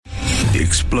the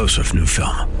explosive new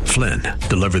film, Flynn,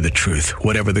 Deliver the Truth,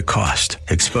 Whatever the Cost,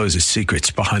 exposes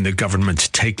secrets behind the government's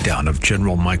takedown of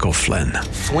General Michael Flynn.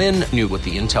 Flynn knew what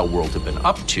the intel world had been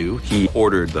up to. He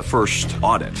ordered the first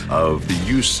audit of the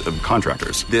use of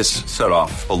contractors. This set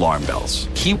off alarm bells.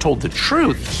 He told the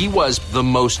truth. He was the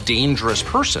most dangerous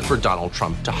person for Donald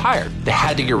Trump to hire. They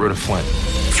had to get rid of Flynn.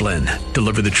 Flynn,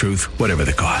 Deliver the Truth, Whatever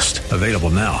the Cost. Available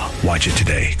now. Watch it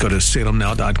today. Go to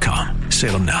salemnow.com.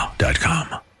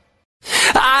 salemnow.com.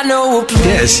 I know.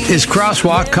 This is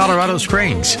Crosswalk Colorado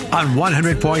Springs on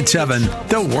 100.7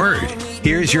 The Word.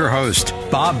 Here's your host,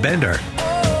 Bob Bender.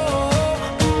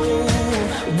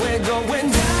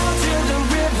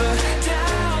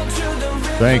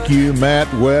 Thank you,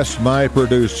 Matt West, my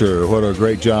producer. What a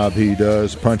great job he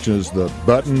does. Punches the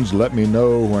buttons, let me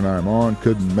know when I'm on.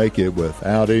 Couldn't make it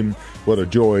without him. What a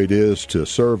joy it is to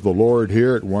serve the Lord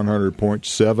here at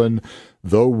 100.7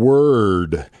 The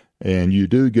Word. And you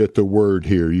do get the Word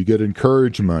here. You get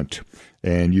encouragement,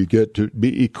 and you get to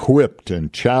be equipped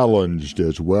and challenged,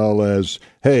 as well as,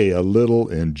 hey, a little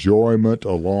enjoyment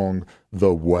along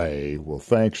the way. Well,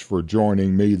 thanks for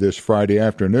joining me this Friday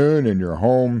afternoon in your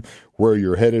home, where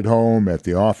you're headed home, at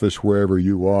the office, wherever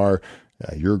you are.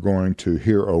 You're going to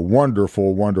hear a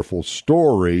wonderful, wonderful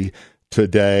story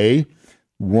today.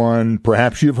 One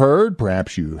perhaps you've heard,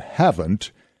 perhaps you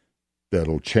haven't,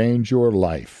 that'll change your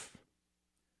life.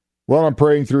 Well, I'm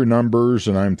praying through Numbers,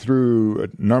 and I'm through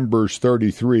Numbers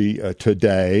 33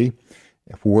 today,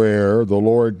 where the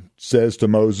Lord says to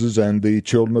Moses and the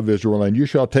children of Israel, "And you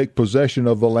shall take possession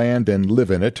of the land and live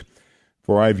in it,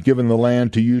 for I have given the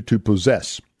land to you to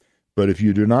possess. But if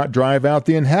you do not drive out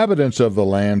the inhabitants of the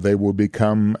land, they will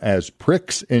become as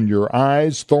pricks in your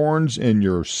eyes, thorns in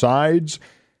your sides,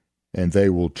 and they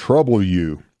will trouble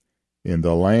you in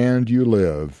the land you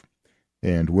live."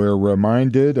 And we're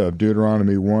reminded of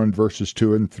Deuteronomy 1, verses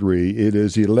 2 and 3. It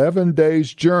is 11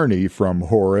 days' journey from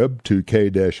Horeb to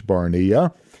Kadesh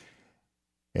Barnea,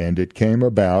 and it came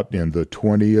about in the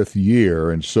 20th year.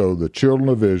 And so the children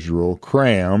of Israel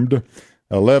crammed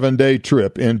 11-day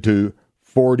trip into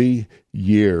 40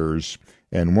 years.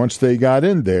 And once they got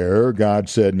in there, God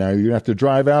said, now you have to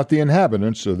drive out the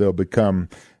inhabitants, so they'll become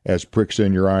as pricks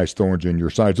in your eyes, thorns in your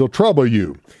sides. They'll trouble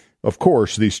you. Of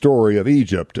course, the story of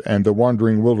Egypt and the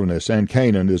wandering wilderness and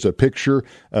Canaan is a picture,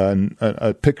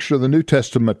 the New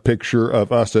Testament picture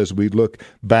of us as we look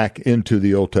back into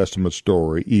the Old Testament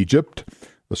story. Egypt,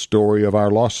 the story of our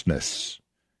lostness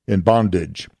in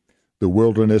bondage. The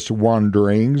wilderness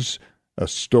wanderings, a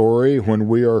story when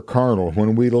we are carnal,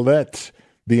 when we let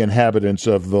the inhabitants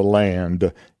of the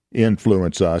land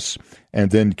influence us. And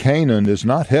then Canaan is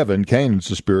not heaven. Canaan's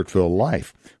the Spirit-filled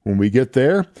life. When we get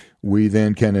there, we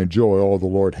then can enjoy all the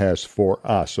Lord has for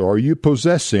us. Are you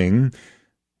possessing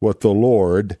what the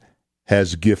Lord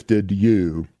has gifted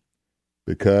you?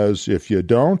 Because if you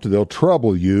don't, they'll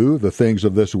trouble you. The things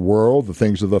of this world, the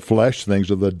things of the flesh,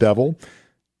 things of the devil,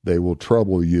 they will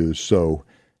trouble you. So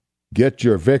get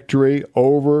your victory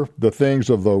over the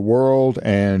things of the world,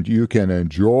 and you can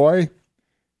enjoy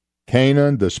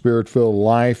Canaan, the Spirit-filled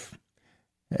life,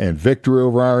 and victory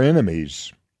over our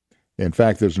enemies. In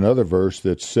fact, there's another verse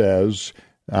that says,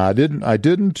 I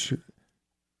didn't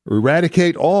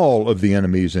eradicate all of the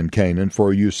enemies in Canaan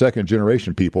for you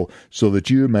second-generation people, so that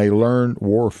you may learn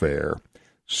warfare.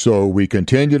 So we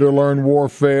continue to learn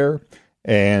warfare,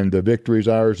 and the victory is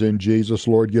ours in Jesus.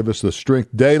 Lord, give us the strength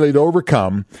daily to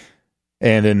overcome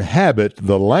and inhabit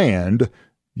the land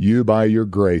you, by your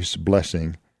grace,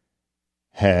 blessing,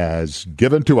 has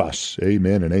given to us.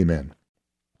 Amen and amen.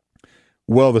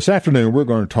 Well, this afternoon we're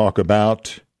going to talk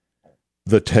about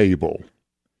the table.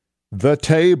 The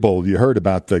table. You heard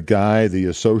about the guy, the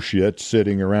associate,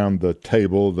 sitting around the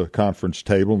table, the conference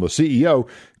table. The CEO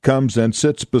comes and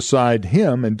sits beside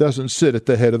him and doesn't sit at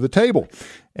the head of the table.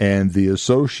 And the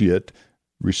associate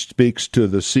speaks to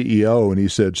the CEO, and he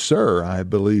said, "Sir, I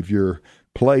believe your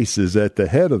place is at the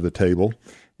head of the table."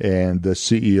 And the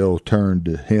CEO turned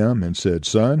to him and said,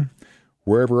 "Son,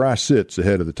 wherever I sit's the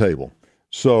head of the table."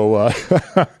 So,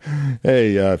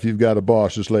 hey, if you've got a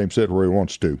boss, just let him sit where he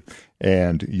wants to,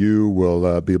 and you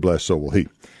will be blessed, so will he.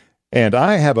 And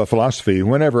I have a philosophy,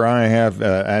 whenever I have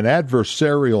an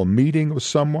adversarial meeting with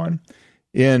someone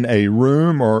in a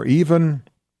room or even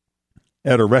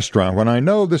at a restaurant, when I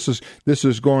know this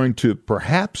is going to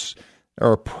perhaps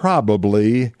or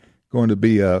probably going to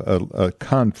be a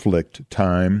conflict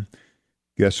time,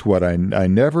 guess what? I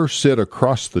never sit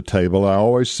across the table. I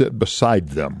always sit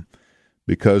beside them,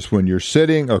 because when you're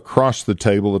sitting across the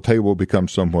table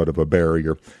becomes somewhat of a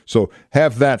barrier. So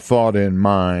have that thought in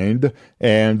mind.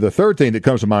 And the third thing that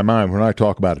comes to my mind when I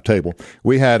talk about a table,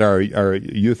 we had our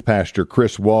youth pastor,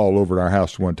 Chris Wall, over at our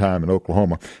house one time in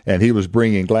Oklahoma, and he was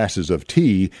bringing glasses of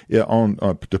tea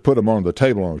to put them on the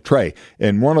table on a tray.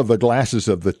 And one of the glasses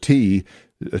of the tea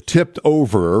tipped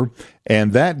over,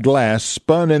 and that glass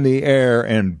spun in the air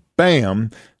and bam,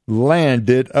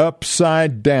 landed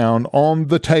upside down on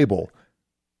the table.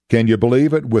 Can you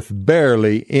believe it? With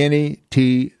barely any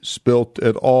tea spilt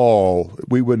at all.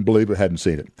 We wouldn't believe it, hadn't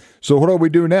seen it. So what do we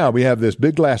do now? We have this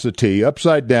big glass of tea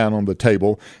upside down on the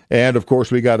table, and of course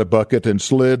we got a bucket and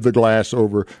slid the glass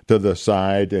over to the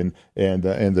side, and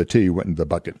the tea went in the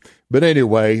bucket. But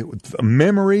anyway,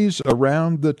 memories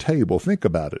around the table. Think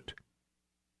about it.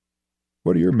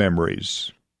 What are your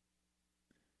memories?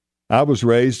 I was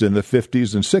raised in the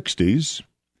 50s and 60s.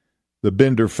 The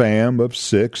Bender fam of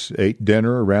 6 ate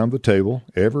dinner around the table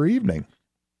every evening.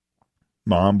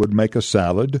 Mom would make a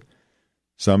salad,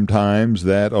 sometimes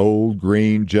that old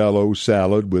green Jell-O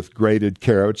salad with grated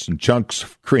carrots and chunks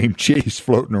of cream cheese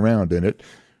floating around in it.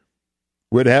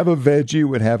 Would have a veggie,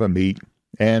 would have a meat,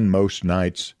 and most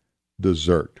nights,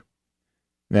 dessert.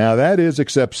 Now that is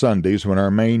except Sundays when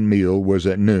our main meal was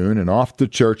at noon and off to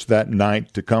church that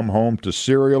night to come home to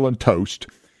cereal and toast,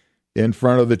 in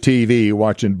front of the TV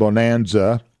watching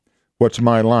Bonanza, What's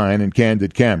My Line, and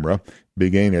Candid Camera,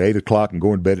 beginning at 8 o'clock and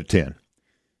going to bed at 10.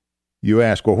 You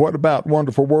ask, well, what about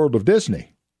Wonderful World of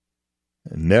Disney?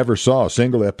 Never saw a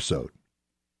single episode.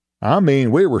 I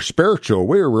mean, we were spiritual,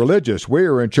 we were religious, we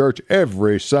were in church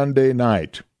every Sunday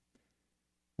night.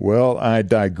 Well, I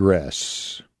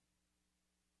digress.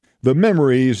 The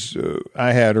memories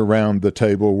I had around the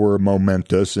table were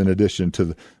momentous, in addition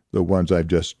to the ones I've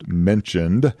just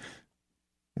mentioned.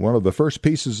 One of the first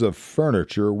pieces of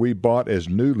furniture we bought as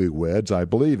newlyweds, I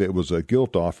believe it was a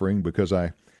guilt offering because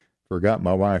I forgot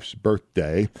my wife's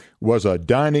birthday, was a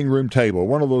dining room table,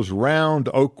 one of those round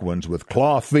oak ones with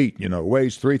claw feet,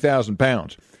 weighs 3,000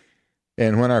 pounds.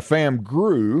 And when our fam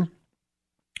grew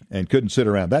and couldn't sit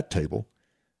around that table,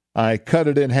 I cut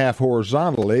it in half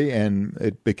horizontally and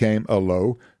it became a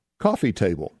low coffee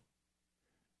table.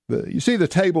 You see, the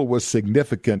table was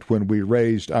significant when we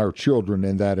raised our children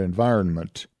in that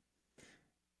environment.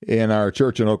 In our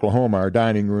church in Oklahoma, our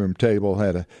dining room table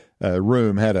had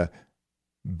a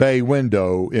bay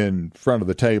window in front of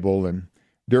the table, and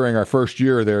during our first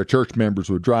year there, church members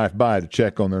would drive by to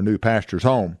check on their new pastor's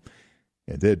home,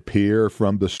 and they'd peer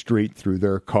from the street through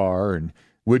their car, and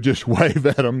we'd just wave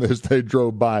at them as they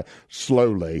drove by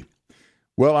slowly.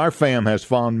 Well, our fam has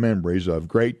fond memories of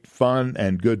great fun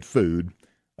and good food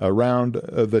around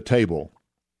the table.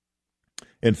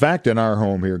 In fact, in our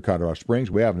home here in Colorado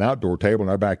Springs, we have an outdoor table in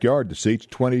our backyard that seats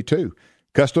 22,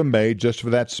 custom made just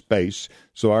for that space,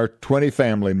 so our 20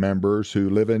 family members who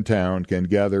live in town can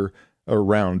gather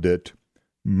around it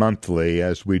monthly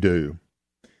as we do.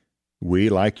 We,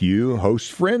 like you,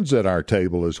 host friends at our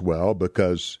table as well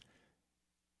because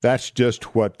that's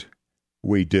just what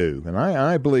we do. And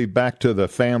I believe, back to the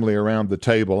family around the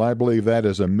table, I believe that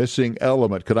is a missing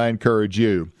element. Could I encourage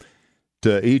you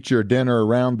to eat your dinner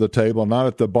around the table, not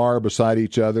at the bar beside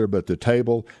each other, but the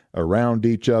table around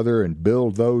each other, and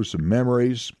build those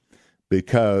memories,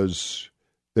 because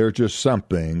there's just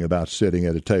something about sitting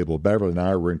at a table. Beverly and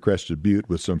I were in Crested Butte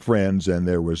with some friends, and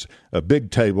there was a big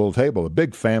table, a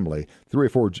big family, 3 or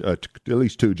 4, at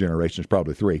least 2 generations,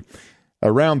 probably 3,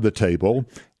 around the table,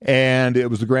 and it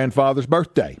was the grandfather's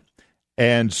birthday.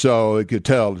 And so you could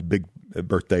tell it was a big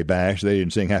birthday bash. They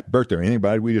didn't sing happy birthday or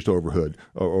anything, we just overheard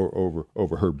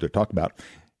to talk about.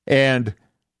 And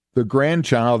the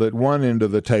grandchild at one end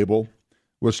of the table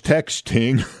was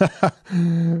texting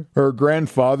her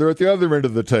grandfather at the other end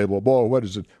of the table. Boy, what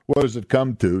does it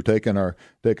come to, taking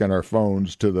our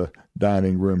phones to the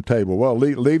dining room table? Well,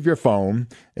 leave your phone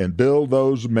and build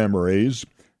those memories,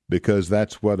 because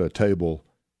that's what a table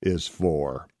is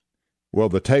for. Well,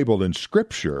 the table in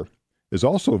Scripture is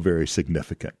also very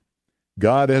significant.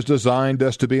 God has designed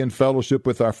us to be in fellowship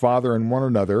with our Father and one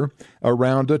another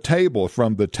around a table,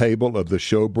 from the table of the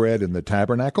showbread in the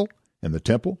tabernacle and the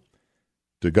temple,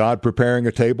 to God preparing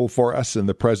a table for us in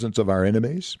the presence of our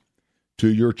enemies, to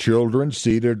your children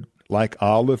seated like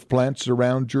olive plants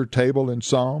around your table in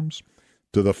Psalms,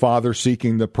 to the Father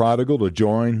seeking the prodigal to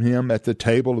join him at the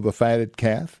table of the fatted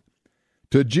calf,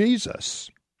 to Jesus,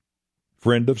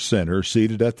 friend of sinners,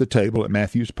 seated at the table at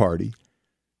Matthew's party,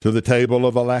 to the table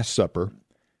of the Last Supper,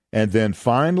 and then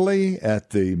finally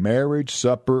at the marriage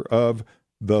supper of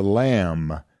the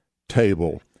Lamb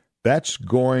table. That's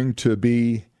going to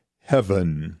be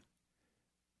heaven.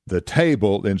 The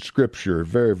table in Scripture,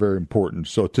 very, very important.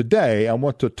 So today I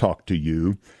want to talk to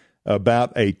you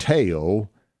about a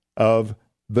tale of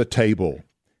the table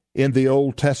in the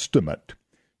Old Testament.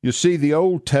 You see, the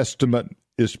Old Testament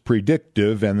is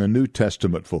predictive and the New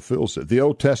Testament fulfills it. The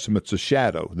Old Testament's a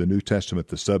shadow, the New Testament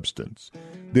the substance.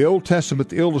 The Old Testament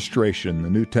the illustration, the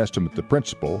New Testament the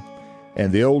principle,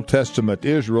 and the Old Testament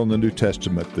Israel and the New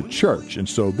Testament the church. And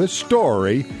so this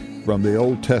story from the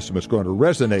Old Testament is going to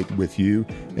resonate with you,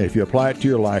 and if you apply it to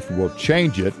your life, it will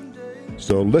change it.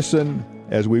 So listen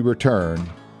as we return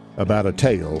about a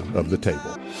tale of the table.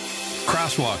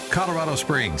 Crosswalk, Colorado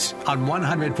Springs on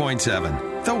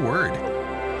 100.7 The Word.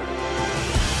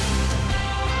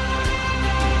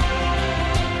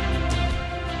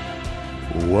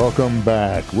 Welcome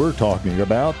back. We're talking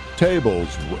about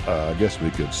tables. I guess we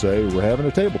could say we're having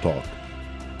a table talk.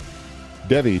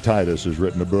 Debbie Titus has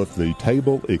written a book, The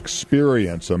Table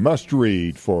Experience, a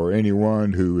must-read for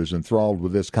anyone who is enthralled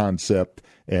with this concept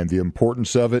and the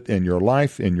importance of it in your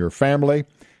life, in your family,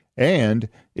 and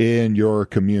in your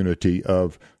community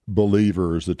of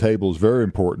believers. The table is very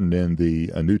important in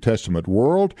the New Testament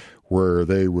world, where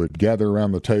they would gather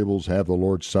around the tables, have the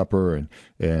Lord's Supper,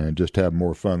 and just have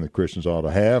more fun than Christians ought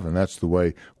to have, and that's the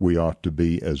way we ought to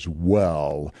be as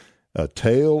well. A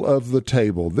tale of the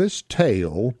table. This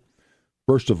tale,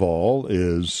 first of all,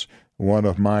 is one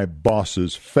of my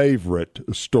boss's favorite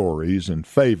stories and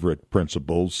favorite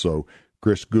principles, so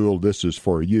Chris Gould, this is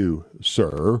for you,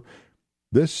 sir.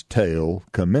 This tale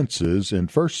commences in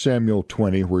 1 Samuel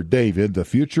 20, where David, the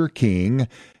future king,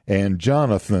 and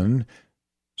Jonathan,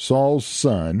 Saul's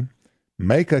son,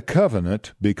 make a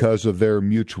covenant because of their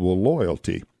mutual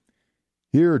loyalty.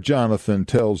 Here Jonathan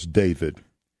tells David,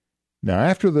 "Now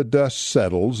after the dust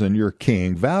settles and you're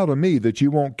king, vow to me that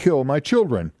you won't kill my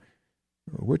children,"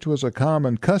 which was a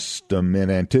common custom in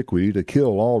antiquity to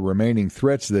kill all remaining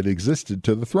threats that existed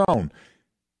to the throne.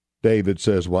 David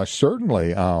says, "Why,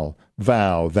 certainly I'll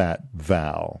vow that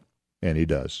vow." And he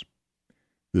does.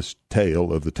 This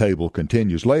tale of the table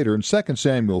continues later in 2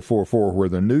 Samuel 4:4, where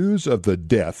the news of the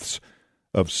deaths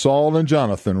of Saul and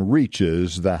Jonathan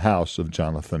reaches the house of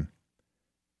Jonathan.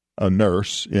 A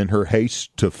nurse, in her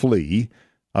haste to flee,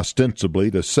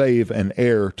 ostensibly to save an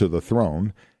heir to the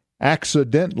throne,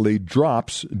 accidentally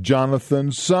drops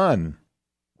Jonathan's son.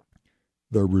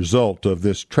 The result of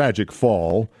this tragic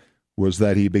fall was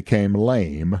that he became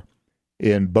lame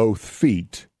in both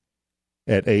feet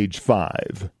at age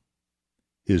 5.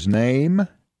 His name,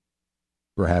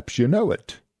 perhaps you know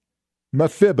it,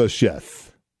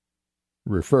 Mephibosheth,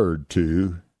 referred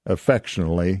to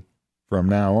affectionately from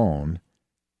now on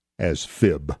as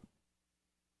Fib.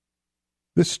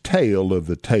 This tale of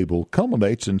the table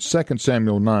culminates in 2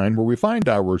 Samuel 9, where we find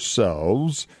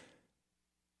ourselves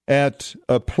at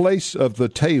a place of the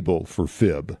table for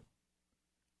Fib.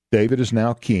 David is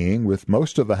now king, with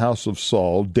most of the house of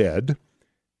Saul dead,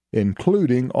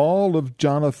 including all of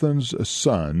Jonathan's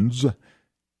sons,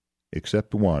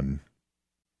 except one.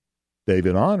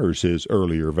 David honors his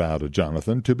earlier vow to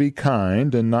Jonathan to be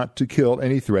kind and not to kill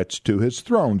any threats to his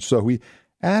throne. So he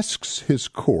asks his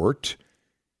court,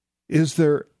 "Is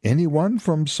there anyone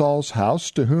from Saul's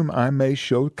house to whom I may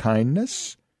show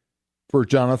kindness for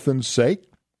Jonathan's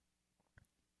sake?"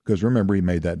 Because remember, he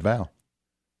made that vow.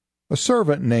 A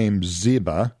servant named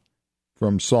Ziba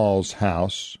from Saul's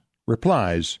house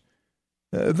replies,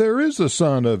 "There is a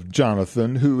son of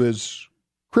Jonathan who is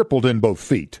crippled in both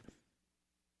feet,"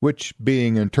 which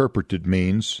being interpreted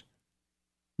means,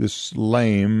 this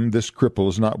cripple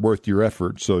is not worth your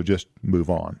effort, so just move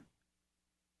on.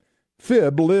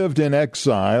 Fib lived in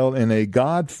exile in a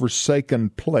God-forsaken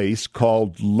place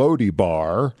called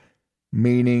Lodibar,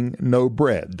 meaning no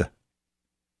bread.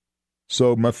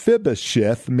 So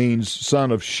Mephibosheth means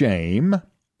son of shame.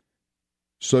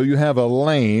 So you have a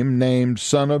lame named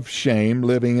son of shame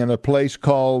living in a place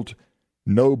called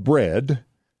no bread,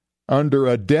 under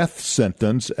a death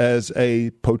sentence as a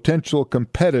potential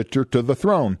competitor to the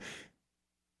throne.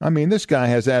 I mean, this guy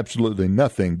has absolutely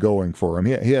nothing going for him.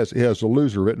 He has a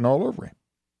loser written all over him.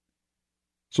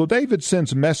 So David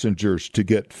sends messengers to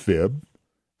get Fib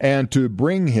and to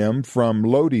bring him from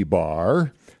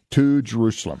Lodibar to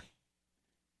Jerusalem.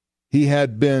 He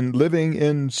had been living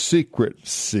in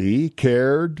secrecy,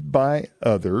 cared by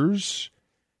others.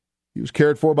 He was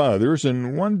cared for by others,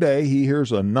 and one day he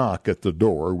hears a knock at the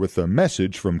door with a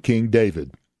message from King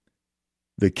David.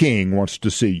 The king wants to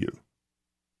see you.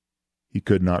 He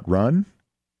could not run,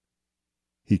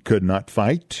 he could not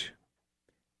fight,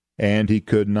 and he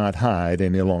could not hide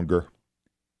any longer.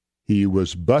 He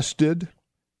was busted,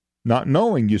 not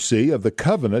knowing, you see, of the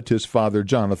covenant his father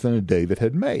Jonathan and David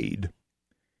had made.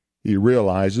 He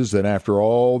realizes that after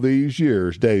all these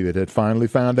years, David had finally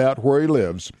found out where he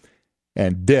lives,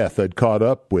 and death had caught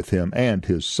up with him and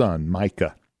his son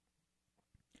Micah.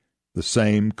 The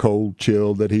same cold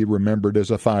chill that he remembered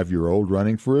as a 5-year-old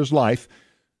running for his life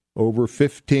over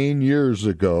 15 years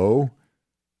ago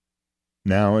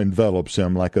now envelops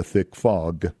him like a thick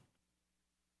fog.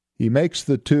 He makes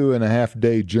the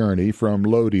 2.5-day journey from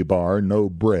Lo-debar, no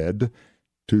bread,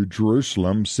 to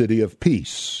Jerusalem, city of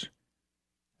peace.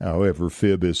 However,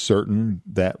 Fib is certain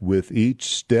that with each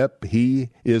step he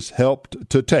is helped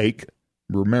to take,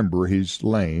 remember he's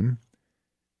lame,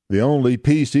 the only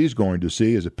piece he's going to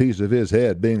see is a piece of his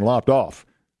head being lopped off.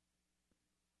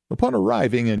 Upon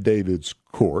arriving in David's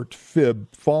court,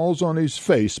 Fib falls on his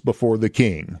face before the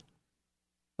king,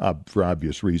 for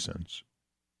obvious reasons.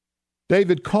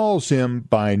 David calls him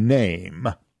by name.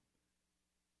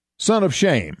 Son of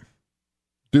shame,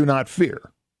 do not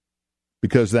fear,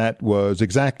 because that was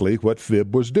exactly what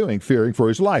Fib was doing, fearing for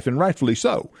his life, and rightfully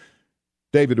so.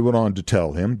 David went on to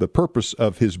tell him the purpose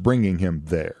of his bringing him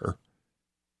there.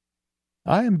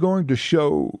 I am going to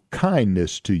show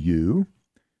kindness to you,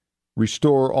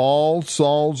 restore all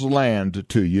Saul's land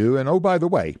to you, and, oh, by the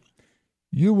way,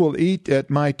 you will eat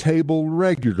at my table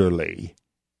regularly,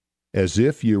 as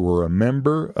if you were a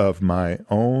member of my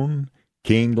own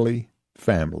kingly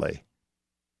family.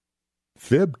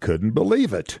 Fib couldn't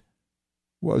believe it.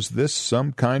 Was this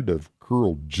some kind of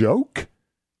cruel joke?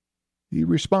 He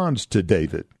responds to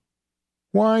David,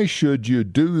 "Why should you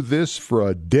do this for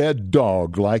a dead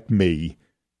dog like me?"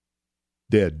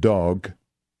 Dead dog,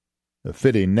 a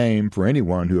fitting name for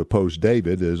anyone who opposed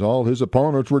David, as all his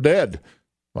opponents were dead,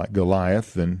 like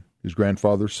Goliath and his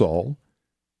grandfather Saul.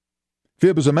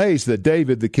 Fib was amazed that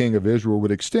David, the king of Israel,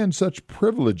 would extend such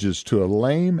privileges to a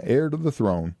lame heir to the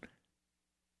throne.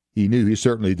 He knew he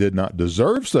certainly did not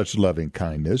deserve such loving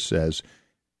kindness, as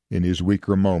in his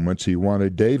weaker moments he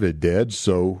wanted David dead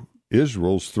so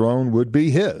Israel's throne would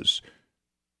be his.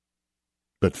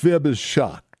 But Fib is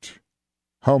shocked,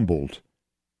 humbled,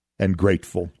 and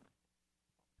grateful.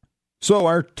 So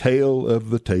our tale of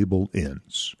the table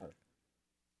ends.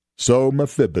 So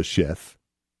Mephibosheth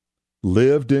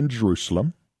lived in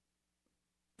Jerusalem,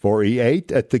 for he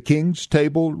ate at the king's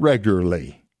table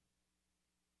regularly.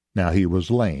 Now he was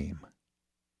lame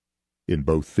in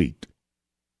both feet.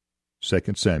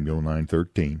 2 Samuel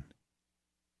 9:13.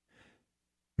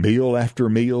 Meal after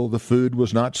meal, the food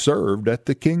was not served at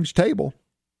the king's table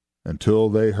until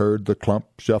they heard the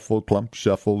clump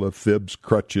shuffle of Fib's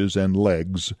crutches and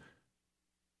legs,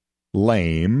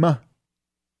 lame,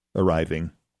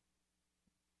 arriving.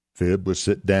 Fib would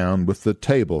sit down with the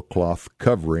tablecloth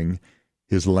covering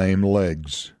his lame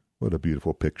legs. What a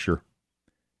beautiful picture.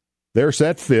 There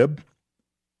sat Fib,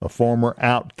 a former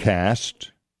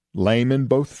outcast, lame in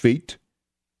both feet,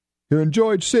 who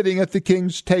enjoyed sitting at the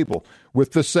king's table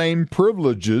with the same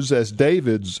privileges as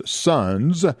David's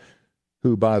sons,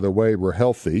 who, by the way, were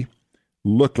healthy,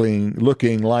 looking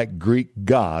like Greek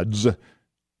gods,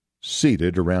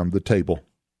 seated around the table.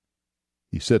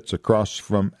 He sits across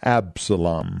from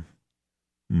Absalom,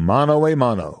 mano a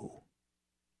mano.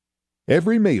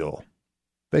 Every meal,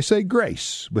 they say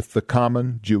grace with the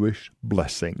common Jewish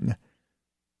blessing.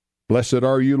 Blessed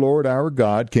are you, Lord, our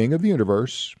God, King of the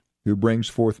universe, who brings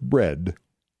forth bread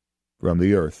from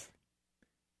the earth.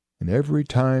 And every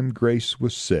time grace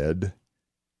was said,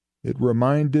 it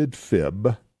reminded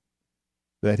Fib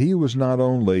that he was not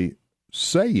only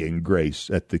saying grace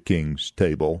at the king's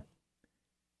table,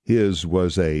 his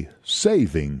was a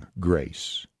saving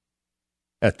grace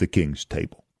at the king's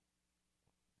table.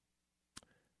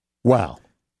 Wow,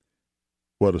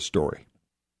 what a story.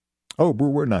 Oh, but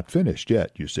we're not finished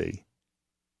yet, you see.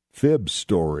 Fib's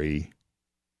story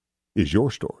is your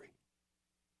story.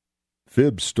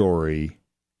 Fib's story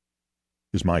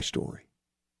is my story.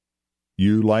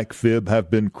 You, like Fib,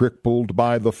 have been crippled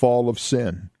by the fall of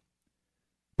sin.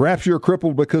 Perhaps you're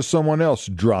crippled because someone else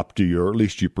dropped you, or at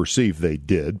least you perceive they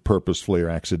did, purposefully or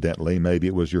accidentally. Maybe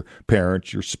it was your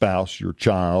parents, your spouse, your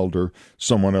child, or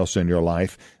someone else in your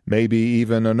life. Maybe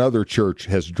even another church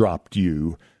has dropped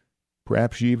you.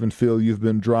 Perhaps you even feel you've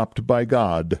been dropped by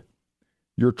God.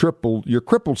 Your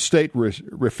crippled state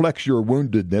reflects your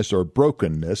woundedness or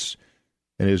brokenness,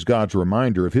 and is God's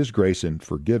reminder of His grace and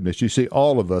forgiveness. You see,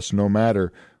 all of us, no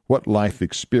matter what life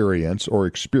experience or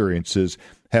experiences,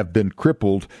 have been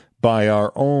crippled by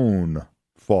our own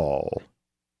fall.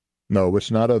 No,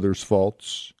 it's not others'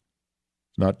 faults.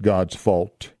 It's not God's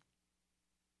fault.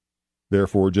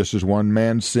 Therefore, just as one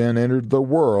man's sin entered the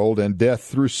world, and death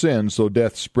through sin, so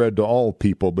death spread to all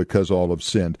people because all have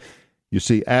sinned. You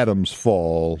see, Adam's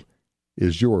fall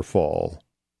is your fall.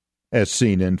 as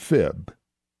seen in fib.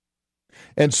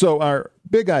 And so our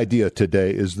big idea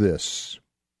today is this.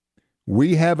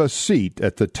 We have a seat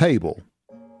at the table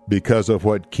because of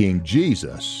what King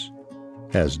Jesus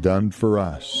has done for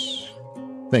us.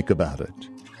 Think about it.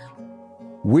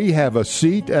 We have a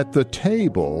seat at the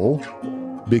table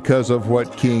because of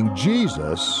what King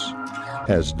Jesus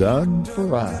has done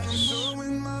for us.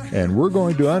 And we're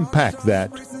going to unpack that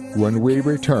when we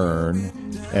return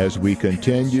as we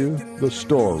continue the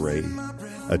story,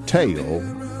 A Tale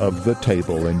of the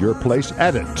Table, and your place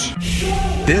at it.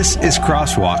 This is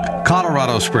Crosswalk,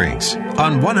 Colorado Springs,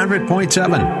 on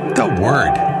 100.7 The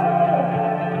Word.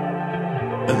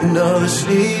 Another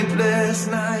sleepless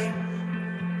night.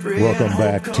 Welcome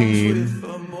back, team.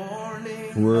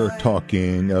 We're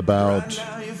talking about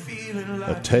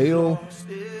A Tale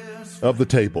of the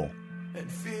Table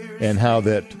and how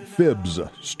that fib's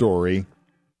story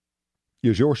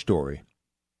is your story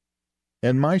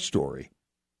and my story.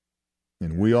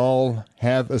 And we all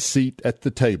have a seat at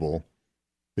the table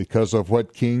because of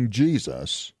what King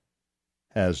Jesus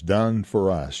has done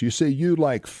for us. You see, you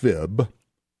like fib,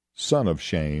 son of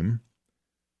shame,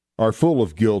 are full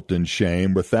of guilt and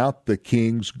shame without the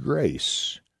King's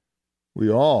grace. We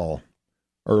all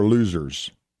are losers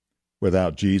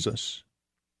without Jesus.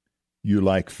 You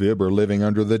like fib are living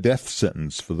under the death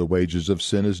sentence, for the wages of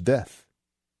sin is death.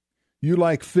 You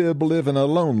like fib live in a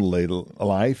lonely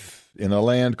life in a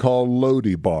land called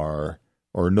Lo-debar,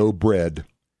 or no bread,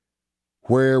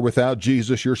 where without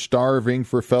Jesus you're starving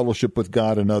for fellowship with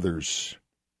God and others.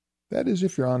 That is,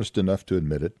 if you're honest enough to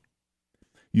admit it.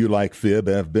 You like fib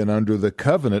have been under the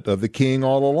covenant of the King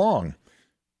all along,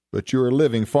 but you are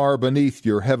living far beneath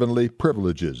your heavenly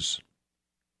privileges.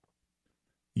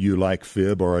 You like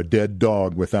fib are a dead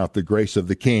dog without the grace of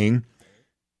the King,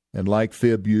 and like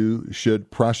fib you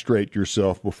should prostrate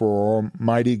yourself before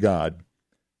Almighty God,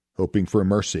 hoping for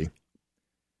mercy.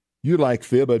 You like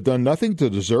fib have done nothing to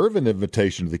deserve an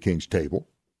invitation to the King's table,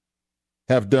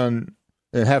 have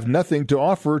nothing to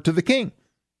offer to the King.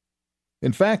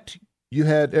 In fact, you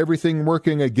had everything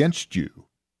working against you,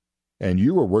 and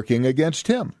you were working against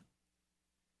him.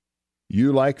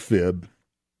 You, like fib,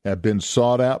 have been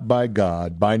sought out by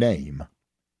God by name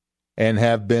and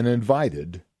have been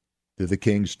invited to the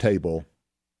King's table.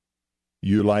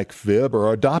 You, like fib,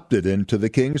 are adopted into the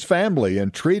King's family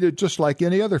and treated just like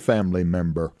any other family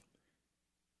member.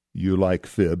 You, like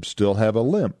fib, still have a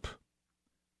limp,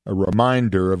 a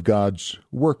reminder of God's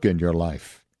work in your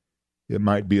life. It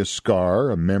might be a scar,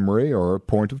 a memory, or a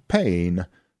point of pain.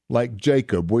 Like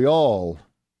Jacob, we all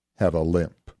have a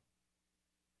limp.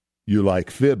 You, like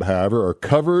fib, however, are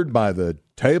covered by the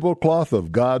tablecloth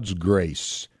of God's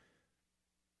grace.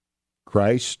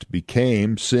 Christ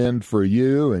became sin for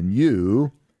you, and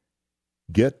you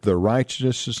get the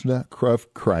righteousness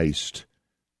of Christ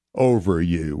over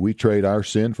you. We trade our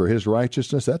sin for his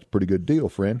righteousness. That's a pretty good deal,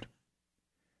 friend.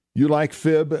 You, like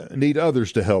fib, need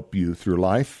others to help you through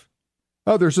life.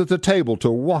 Others at the table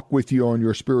to walk with you on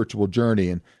your spiritual journey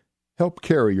and help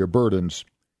carry your burdens.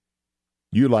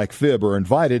 You, like fib, are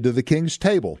invited to the King's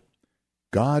table,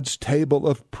 God's table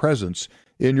of presence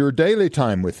in your daily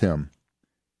time with him,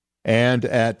 and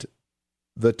at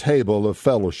the table of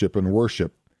fellowship and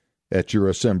worship at your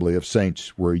assembly of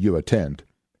saints where you attend.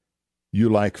 You,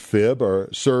 like fib,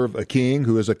 serve a King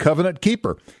who is a covenant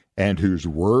keeper and whose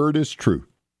word is true.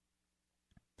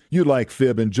 You, like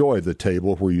fib, enjoy the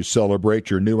table where you celebrate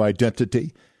your new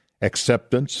identity,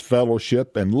 acceptance,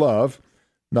 fellowship, and love,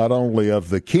 not only of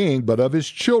the King, but of his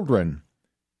children,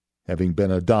 having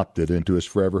been adopted into his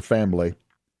forever family.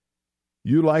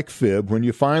 You, like fib, when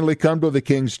you finally come to the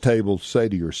King's table, say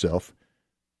to yourself,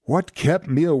 "What kept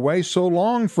me away so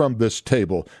long from this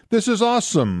table? This is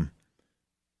awesome.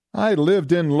 I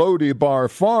lived in Lo-debar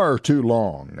far too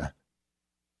long."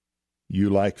 You,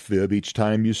 like fib, each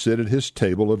time you sit at his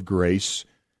table of grace,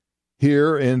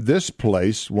 here in this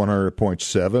place,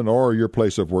 100.7, or your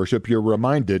place of worship, you're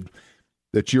reminded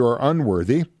that you are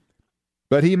unworthy,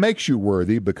 but he makes you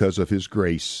worthy because of his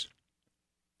grace.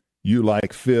 You,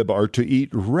 like fib, are to eat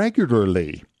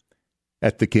regularly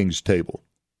at the King's table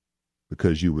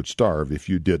because you would starve if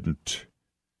you didn't.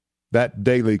 That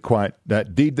daily quiet,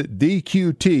 that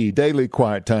DQT, daily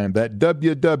quiet time, that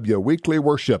WW, weekly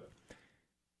worship.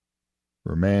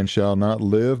 For man shall not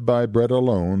live by bread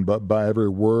alone, but by every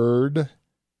word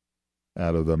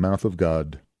out of the mouth of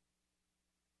God.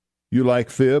 You, like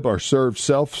fib, are served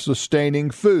self-sustaining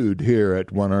food here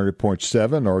at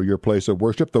 100.7, or your place of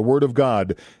worship, the Word of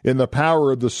God, in the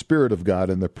power of the Spirit of God,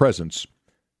 in the presence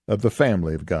of the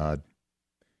family of God.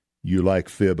 You, like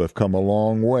fib, have come a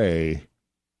long way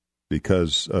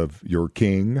because of your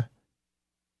King.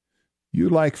 You,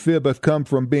 like Fib, have come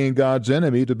from being God's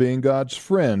enemy to being God's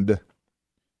friend.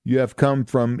 You have come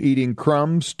from eating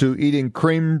crumbs to eating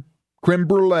creme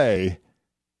brulee.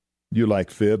 You, like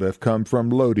Fib, have come from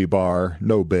Lodi bar,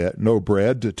 no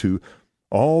bread, to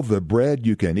all the bread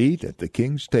you can eat at the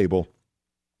king's table.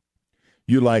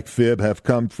 You, like Fib, have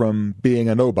come from being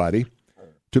a nobody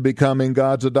to becoming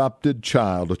God's adopted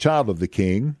child, a child of the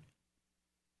king.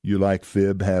 You, like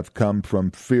Fib, have come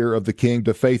from fear of the king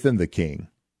to faith in the king.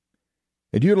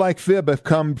 And you, like Fib, have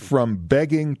come from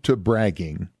begging to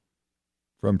bragging,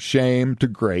 from shame to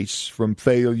grace, from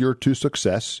failure to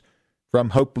success, from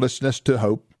hopelessness to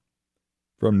hope,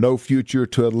 from no future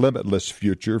to a limitless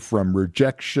future, from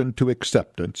rejection to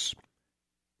acceptance,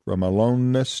 from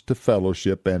aloneness to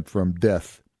fellowship, and from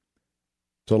death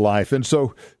to life. And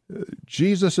so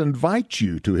Jesus invites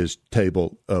you to his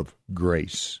table of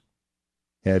grace.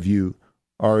 Have you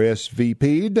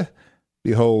RSVP'd?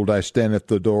 Behold, I stand at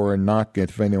the door and knock, and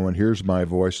if anyone hears my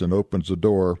voice and opens the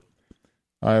door,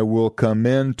 I will come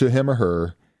in to him or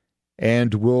her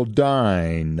and will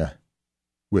dine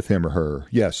with him or her.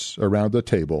 Yes, around the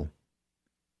table.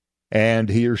 And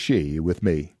he or she with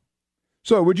me.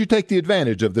 So would you take the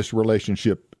advantage of this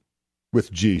relationship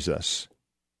with Jesus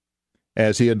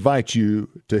as he invites you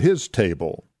to his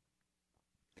table?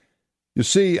 You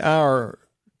see, our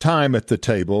time at the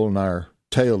table and our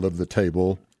tale of the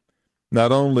table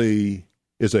not only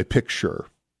is a picture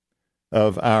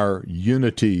of our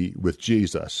unity with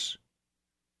Jesus,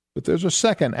 but there's a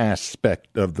second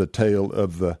aspect of the tale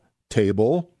of the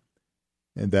table,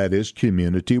 and that is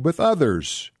community with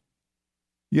others.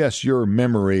 Yes, your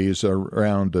memories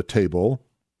around a table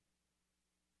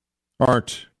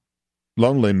aren't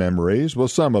lonely memories. Well,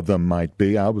 some of them might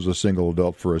be. I was a single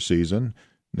adult for a season,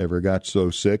 never got so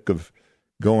sick of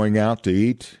going out to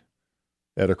eat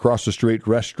at a cross-the-street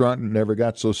restaurant, and never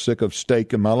got so sick of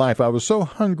steak in my life. I was so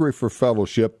hungry for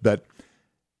fellowship that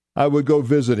I would go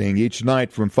visiting each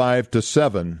night from 5 to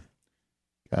 7,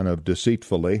 kind of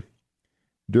deceitfully.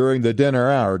 During the dinner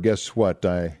hour, guess what?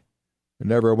 I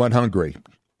never went hungry.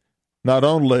 Not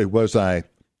only was I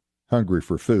hungry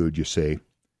for food, you see,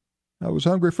 I was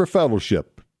hungry for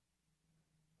fellowship.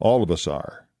 All of us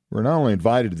are. We're not only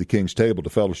invited to the king's table to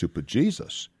fellowship with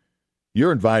Jesus,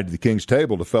 you're invited to the king's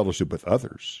table to fellowship with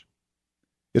others.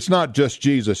 It's not just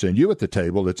Jesus and you at the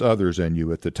table, it's others and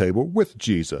you at the table with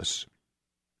Jesus.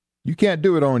 You can't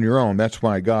do it on your own. That's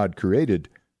why God created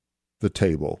the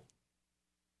table.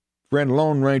 Friend,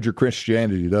 Lone Ranger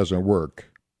Christianity doesn't work.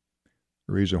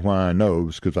 The reason why I know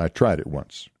is because I tried it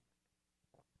once.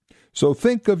 So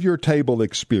think of your table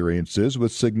experiences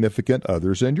with significant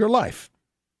others in your life.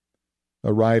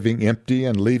 Arriving empty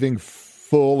and leaving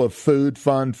full of food,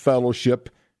 fun, fellowship,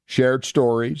 shared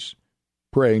stories,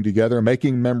 praying together,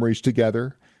 making memories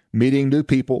together, meeting new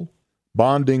people,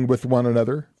 bonding with one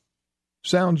another.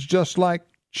 Sounds just like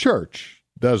church,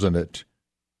 doesn't it?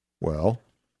 Well,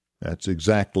 that's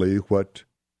exactly what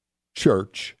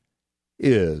church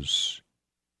is.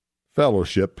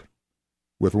 Fellowship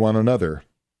with one another.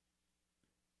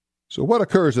 So what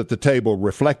occurs at the table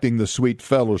reflecting the sweet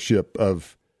fellowship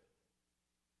of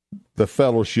the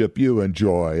fellowship you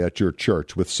enjoy at your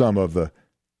church with some of the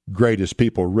greatest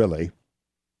people, really?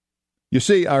 You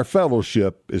see, our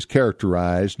fellowship is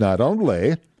characterized not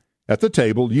only at the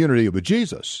table, unity with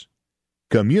Jesus,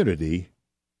 community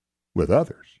with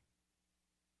others.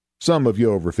 Some of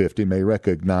you over 50 may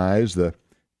recognize the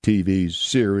TV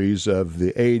series of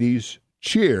the 80s,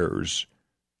 Cheers,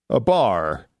 a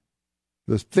bar.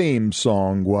 The theme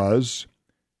song was,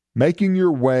 "Making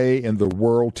your way in the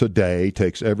world today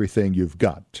takes everything you've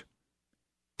got.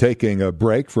 Taking a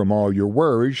break from all your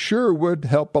worries sure would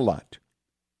help a lot.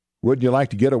 Wouldn't you like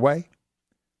to get away?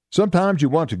 Sometimes you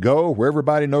want to go where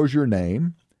everybody knows your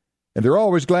name, and they're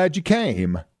always glad you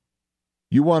came.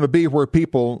 You want to be where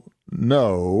people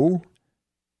know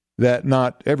that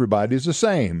not everybody's the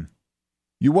same.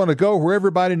 You want to go where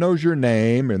everybody knows your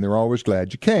name, and they're always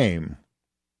glad you came."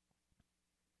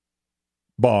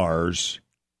 Bars.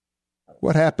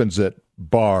 What happens at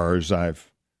bars?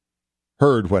 I've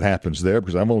heard what happens there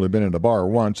because I've only been in a bar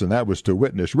once, and that was to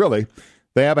witness. Really,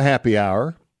 they have a happy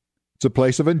hour. It's a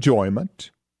place of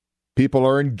enjoyment. People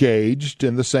are engaged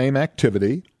in the same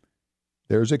activity.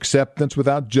 There's acceptance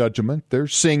without judgment.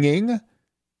 There's singing,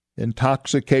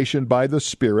 intoxication by the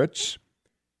spirits.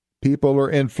 People are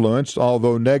influenced,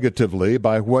 although negatively,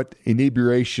 by what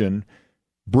inebriation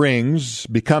brings,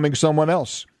 becoming someone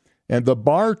else. And the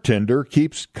bartender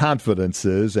keeps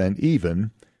confidences and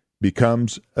even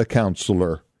becomes a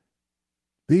counselor.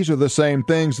 These are the same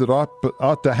things that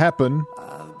ought to happen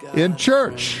in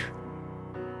church.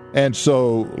 And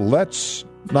so let's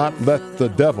not let the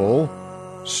devil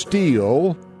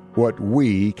steal what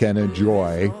we can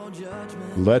enjoy.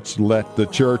 Let's let the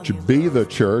church be the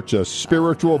church, a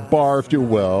spiritual bar, if you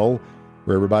will,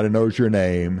 where everybody knows your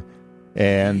name,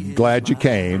 and glad you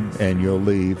came, and you'll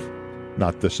leave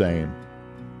not the same.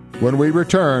 When we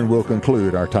return, we'll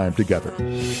conclude our time together.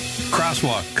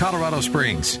 Crosswalk, Colorado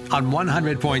Springs, on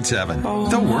 100.7.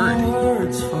 The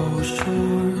Word.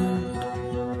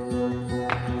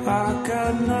 I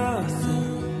got nothing.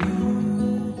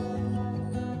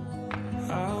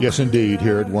 Yes, indeed.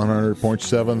 Here at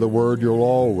 100.7 The Word, you'll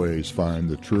always find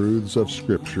the truths of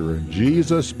Scripture and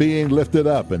Jesus being lifted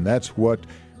up. And that's what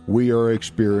we are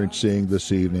experiencing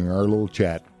this evening, our little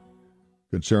chat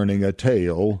concerning a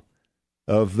tale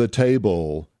of the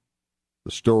table,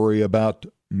 the story about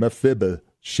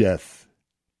Mephibosheth.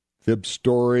 Fib's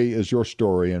story is your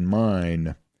story and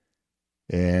mine.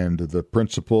 And the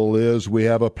principle is we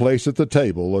have a place at the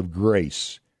table of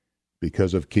grace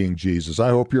because of King Jesus. I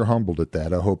hope you're humbled at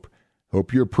that. I hope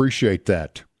you appreciate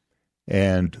that.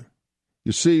 And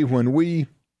you see, when we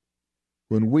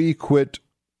quit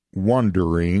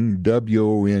wandering, wondering,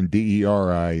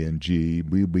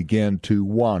 we begin to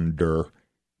wander.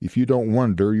 If you don't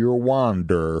wonder, you'll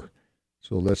wander.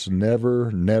 So let's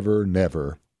never, never,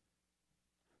 never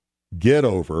get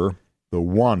over the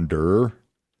wonder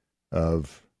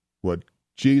of what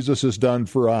Jesus has done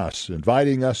for us,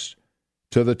 inviting us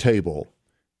to the table.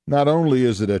 Not only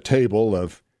is it a table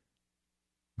of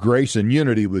grace and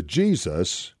unity with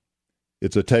Jesus,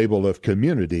 it's a table of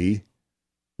community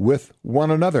with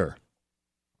one another.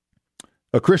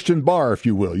 A Christian bar, if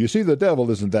you will. You see, the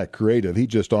devil isn't that creative. He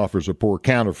just offers a poor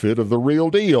counterfeit of the real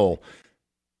deal.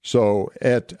 So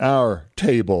at our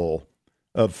table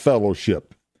of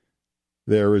fellowship,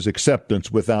 there is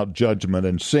acceptance without judgment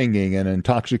and singing and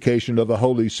intoxication of the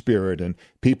Holy Spirit, and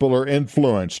people are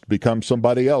influenced, become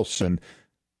somebody else. And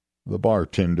the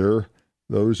bartender,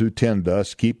 those who tend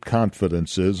us, keep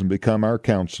confidences and become our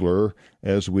counselor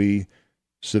as we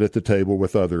sit at the table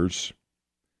with others.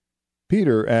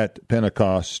 Peter at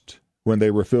Pentecost, when they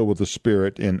were filled with the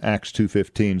Spirit in Acts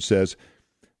 2:15, says,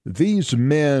 "These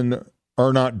men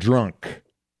are not drunk."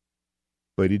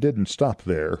 But he didn't stop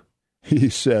there. He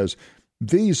says,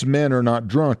 "These men are not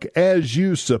drunk as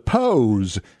you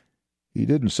suppose." He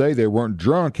didn't say they weren't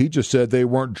drunk. He just said they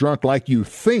weren't drunk like you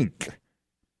think.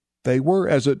 They were,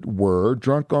 as it were,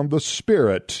 drunk on the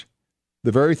Spirit,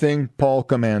 the very thing Paul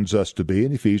commands us to be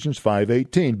in Ephesians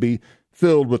 5:18, be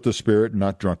filled with the Spirit,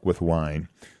 not drunk with wine.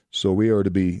 So we are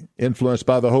to be influenced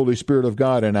by the Holy Spirit of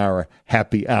God in our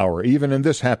happy hour, even in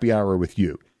this happy hour with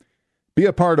you. Be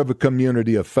a part of a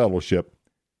community of fellowship.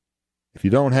 If you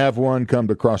don't have one, come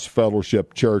to Cross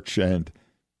Fellowship Church, and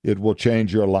it will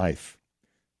change your life.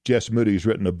 Jess Moody's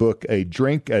written a book, A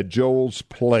Drink at Joel's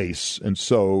Place. And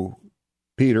so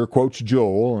Peter quotes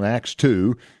Joel in Acts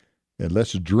 2, and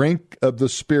let's drink of the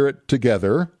Spirit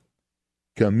together,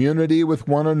 community with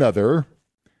one another,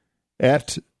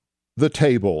 at the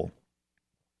table.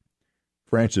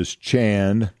 Francis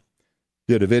Chan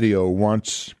did a video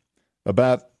once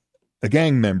about a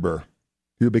gang member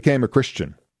who became a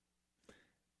Christian.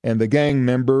 And the gang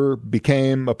member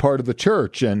became a part of the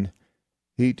church, and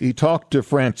he talked to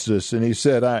Francis, and he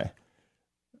said,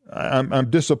 I'm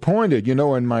disappointed. You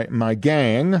know, in my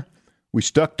gang, we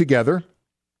stuck together,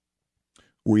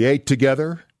 we ate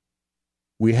together,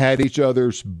 we had each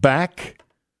other's back,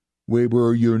 we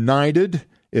were united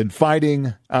in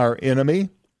fighting our enemy.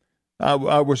 I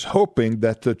was hoping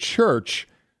that the church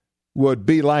would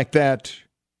be like that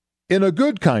in a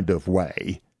good kind of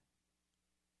way.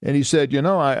 And he said, you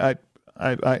know, I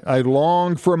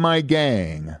long for my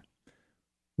gang.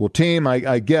 Well, team,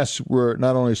 I guess we're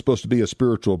not only supposed to be a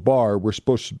spiritual bar, we're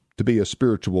supposed to be a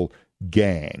spiritual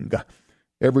gang.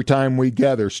 Every time we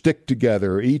gather, stick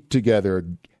together, eat together,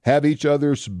 have each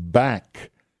other's back.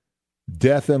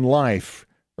 Death and life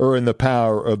are in the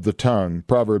power of the tongue.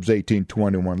 Proverbs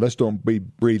 18:21. Let's don't be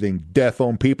breathing death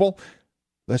on people.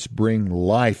 Let's bring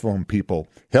life on people.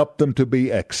 Help them to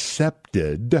be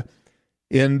accepted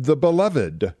in the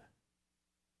beloved.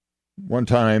 One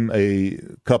time, a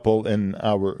couple in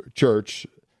our church,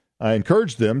 I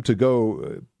encouraged them to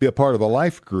go be a part of a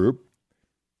life group,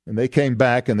 and they came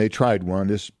back and they tried one,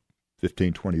 this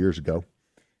 15, 20 years ago.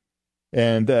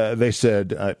 And they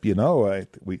said,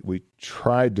 we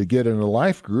tried to get in a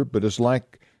life group, but it's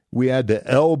like we had to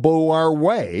elbow our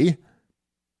way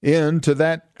into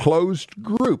that closed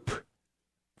group.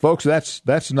 Folks,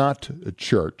 that's not a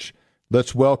church.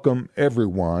 Let's welcome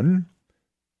everyone,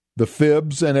 the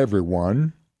fibs and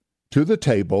everyone, to the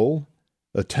table,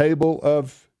 a table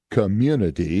of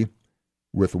community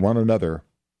with one another.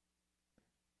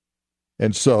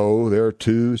 And so there are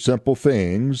two simple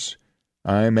things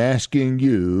I'm asking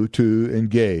you to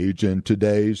engage in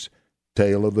today's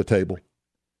Tale of the Table.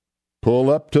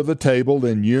 Pull up to the table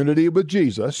in unity with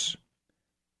Jesus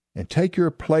and take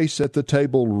your place at the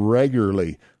table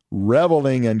regularly,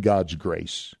 reveling in God's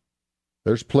grace.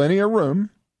 There's plenty of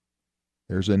room.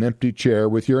 There's an empty chair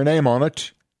with your name on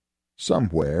it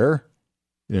somewhere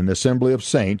in an assembly of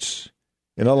saints,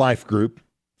 in a life group.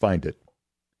 Find it.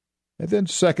 And then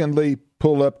secondly,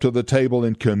 pull up to the table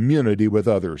in community with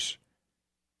others.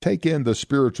 Take in the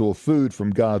spiritual food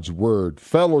from God's Word.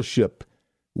 Fellowship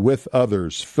with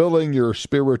others, filling your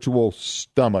spiritual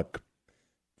stomach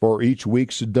for each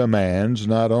week's demands,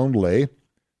 not only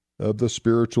of the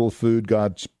spiritual food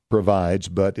God provides,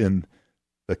 but in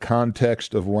the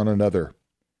context of one another.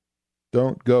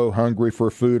 Don't go hungry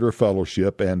for food or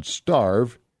fellowship and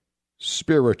starve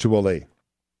spiritually.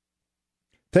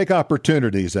 Take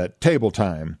opportunities at table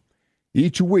time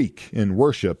each week in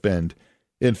worship and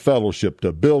in fellowship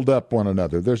to build up one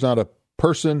another. There's not a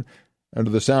person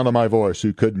under the sound of my voice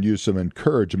who couldn't use some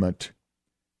encouragement.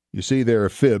 You see, there are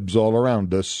fibs all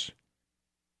around us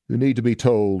who need to be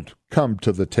told, come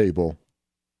to the table.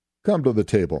 Come to the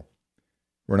table.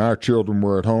 When our children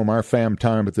were at home, our fam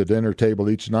time at the dinner table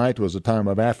each night was a time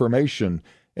of affirmation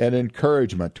and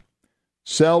encouragement.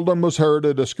 Seldom was heard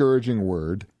a discouraging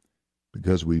word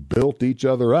because we built each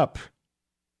other up,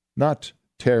 not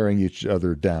tearing each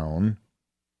other down.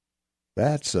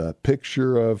 That's a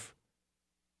picture of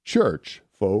church,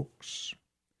 folks.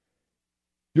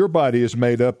 Your body is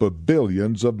made up of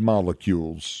billions of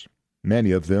molecules,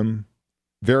 many of them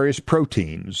various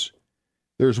proteins.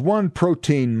 There's one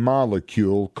protein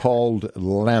molecule called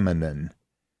laminin,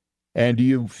 and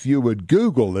if you would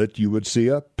Google it, you would see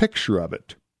a picture of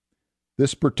it.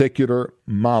 This particular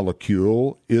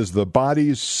molecule is the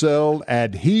body's cell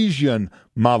adhesion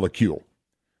molecule,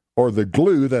 or the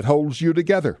glue that holds you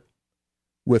together.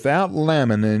 Without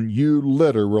laminin, you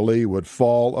literally would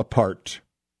fall apart.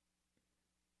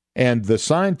 And the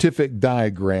scientific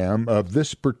diagram of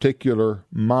this particular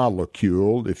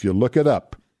molecule, if you look it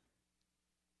up,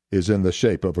 is in the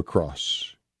shape of a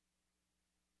cross.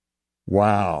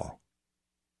 Wow.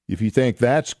 If you think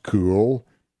that's cool,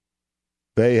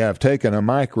 they have taken a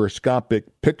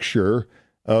microscopic picture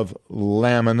of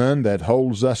laminin that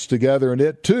holds us together, and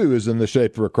it too is in the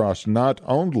shape of a cross. Not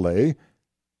only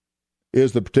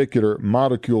is the particular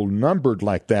molecule numbered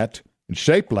like that and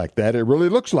shaped like that, it really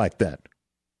looks like that.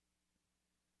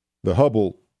 The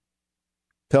Hubble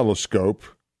telescope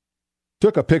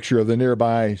took a picture of the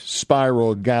nearby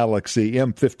spiral galaxy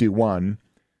M51,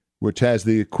 which has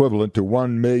the equivalent to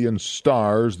 1 million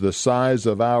stars the size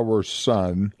of our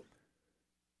sun.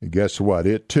 And guess what?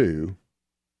 It too,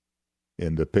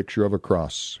 in the picture of a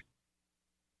cross.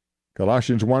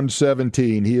 Colossians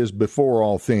 1:17, he is before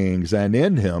all things, and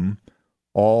in him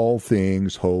all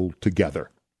things hold together.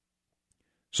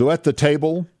 So at the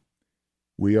table,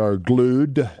 we are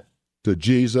glued to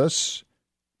Jesus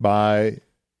by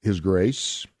his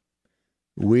grace.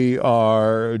 We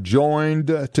are joined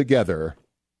together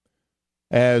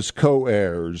as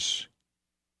co-heirs,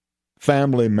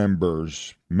 family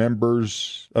members,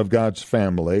 members of God's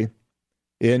family,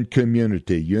 in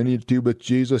community, unity with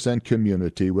Jesus and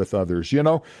community with others. You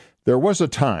know, there was a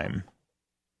time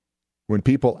when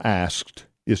people asked,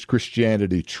 is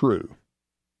Christianity true?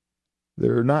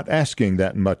 They're not asking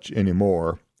that much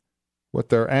anymore. What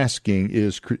they're asking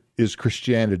is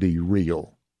Christianity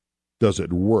real? Does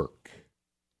it work?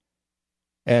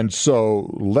 And so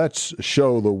let's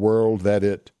show the world that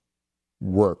it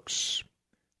works.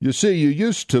 You see, you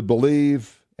used to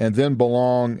believe and then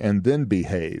belong and then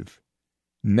behave.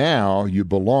 Now you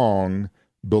belong,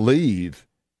 believe,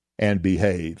 and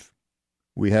behave.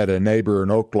 We had a neighbor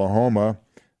in Oklahoma,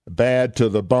 bad to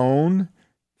the bone. In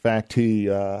fact, he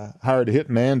hired a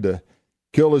hitman to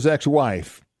kill his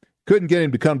ex-wife. Couldn't get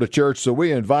him to come to church, so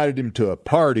we invited him to a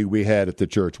party we had at the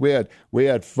church. We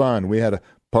had fun. We had a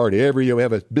party every year. We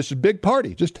have this big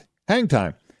party, just hang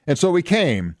time. And so we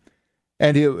came,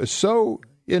 and he was so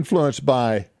influenced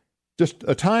by just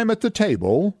a time at the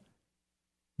table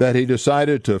that he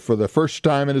decided to, for the first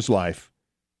time in his life,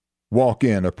 walk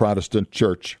in a Protestant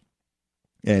church.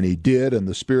 And he did, and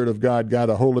the Spirit of God got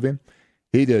a hold of him.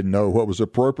 He didn't know what was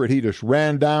appropriate. He just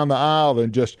ran down the aisle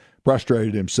and just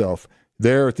prostrated himself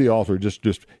there at the altar,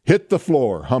 just hit the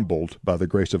floor, humbled by the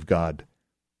grace of God.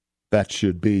 That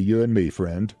should be you and me,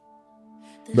 friend.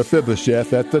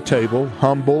 Mephibosheth at the table,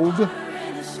 humbled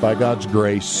by God's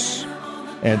grace,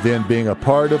 and then being a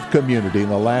part of community.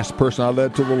 And the last person I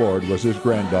led to the Lord was his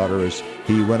granddaughter as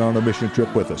he went on a mission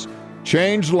trip with us.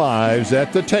 Changed lives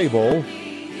at the table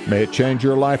May it change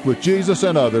your life with Jesus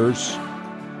and others.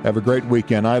 Have a great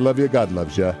weekend. I love you. God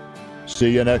loves you.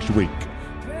 See you next week.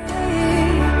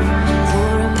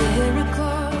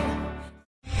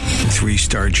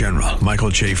 3-star General Michael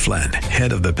J. Flynn,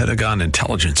 head of the Pentagon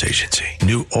Intelligence Agency,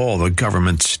 knew all the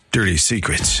government's dirty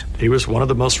secrets. He was one of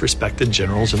the most respected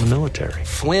generals in the military.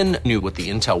 Flynn knew what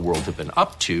the intel world had been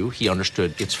up to. He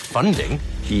understood its funding.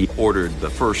 He ordered the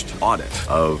first audit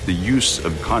of the use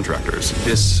of contractors.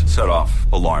 This set off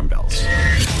alarm bells.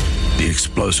 The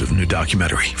explosive new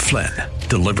documentary, Flynn,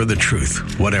 Deliver the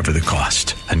Truth, Whatever the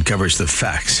Cost, uncovers the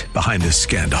facts behind this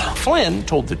scandal. Flynn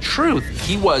told the truth.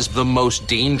 He was the most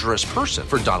dangerous person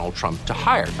for Donald Trump to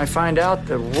hire. I find out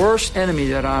the worst enemy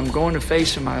that I'm going to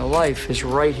face in my life is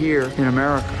right here in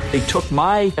America. They took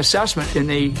my assessment and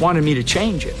they wanted me to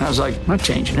change it. And I was like, I'm not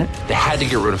changing it. They had to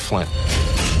get rid of Flynn.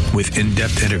 With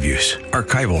in-depth interviews,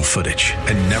 archival footage,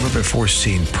 and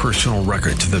never-before-seen personal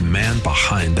records of the man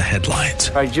behind the headlines.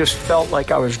 I just felt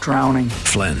like I was drowning.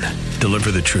 Flynn,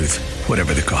 Deliver the Truth,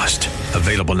 Whatever the Cost.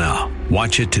 Available now.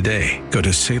 Watch it today. Go to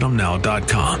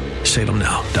salemnow.com.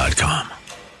 salemnow.com.